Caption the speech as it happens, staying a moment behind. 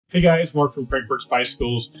Hey guys, Mark from Crankworks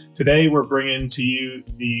Bicycles. Today we're bringing to you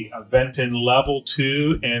the Aventon Level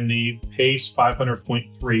 2 and the Pace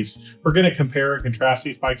 500.3s. We're going to compare and contrast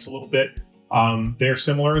these bikes a little bit. They're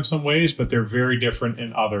similar in some ways, but they're very different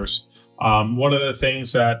in others. One of the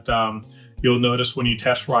things that you'll notice when you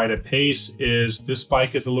test ride a Pace is this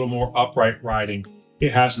bike is a little more upright riding.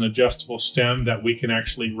 It has an adjustable stem that we can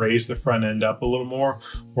actually raise the front end up a little more,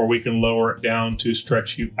 or we can lower it down to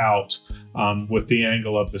stretch you out with the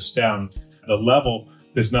angle of the stem. The Level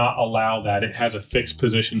does not allow that. It has a fixed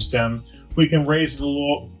position stem. We can raise it a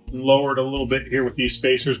little, lower it a little bit here with these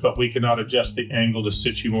spacers, but we cannot adjust the angle to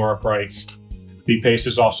sit you more upright. The Pace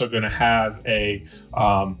is also going to have a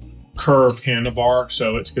curved handlebar,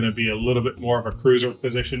 so it's going to be a little bit more of a cruiser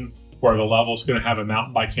position, where the Level is going to have a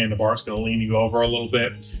mountain bike handlebar. It's going to lean you over a little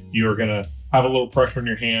bit. You're going to have a little pressure on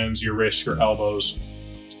your hands, your wrists, your elbows.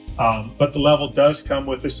 But the Level does come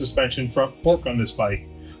with a suspension front fork on this bike.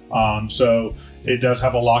 So it does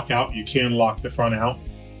have a lockout. You can lock the front out.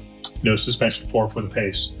 No suspension fork for the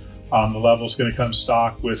Pace. The Level is going to come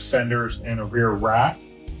stock with fenders and a rear rack.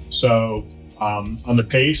 So on the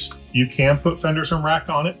Pace, you can put fenders and rack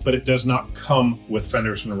on it, but it does not come with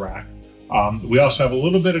fenders and a rack. We also have a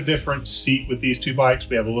little bit of different seat with these two bikes.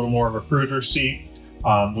 We have a little more of a cruiser seat.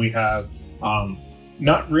 We have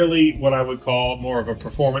not really what I would call more of a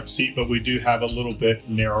performance seat, but we do have a little bit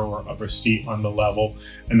narrower of a seat on the Level,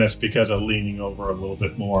 and that's because of leaning over a little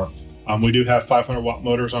bit more. We do have 500-watt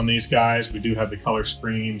motors on these guys. We do have the color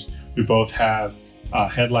screens. We both have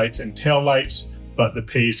headlights and tail lights, but the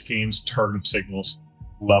Pace gains turn signals.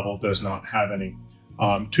 Level does not have any.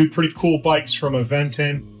 Two pretty cool bikes from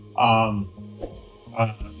Aventon.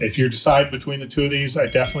 If you decide between the two of these, I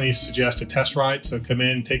definitely suggest a test ride. So come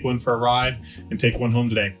in, take one for a ride, and take one home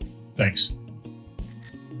today. Thanks.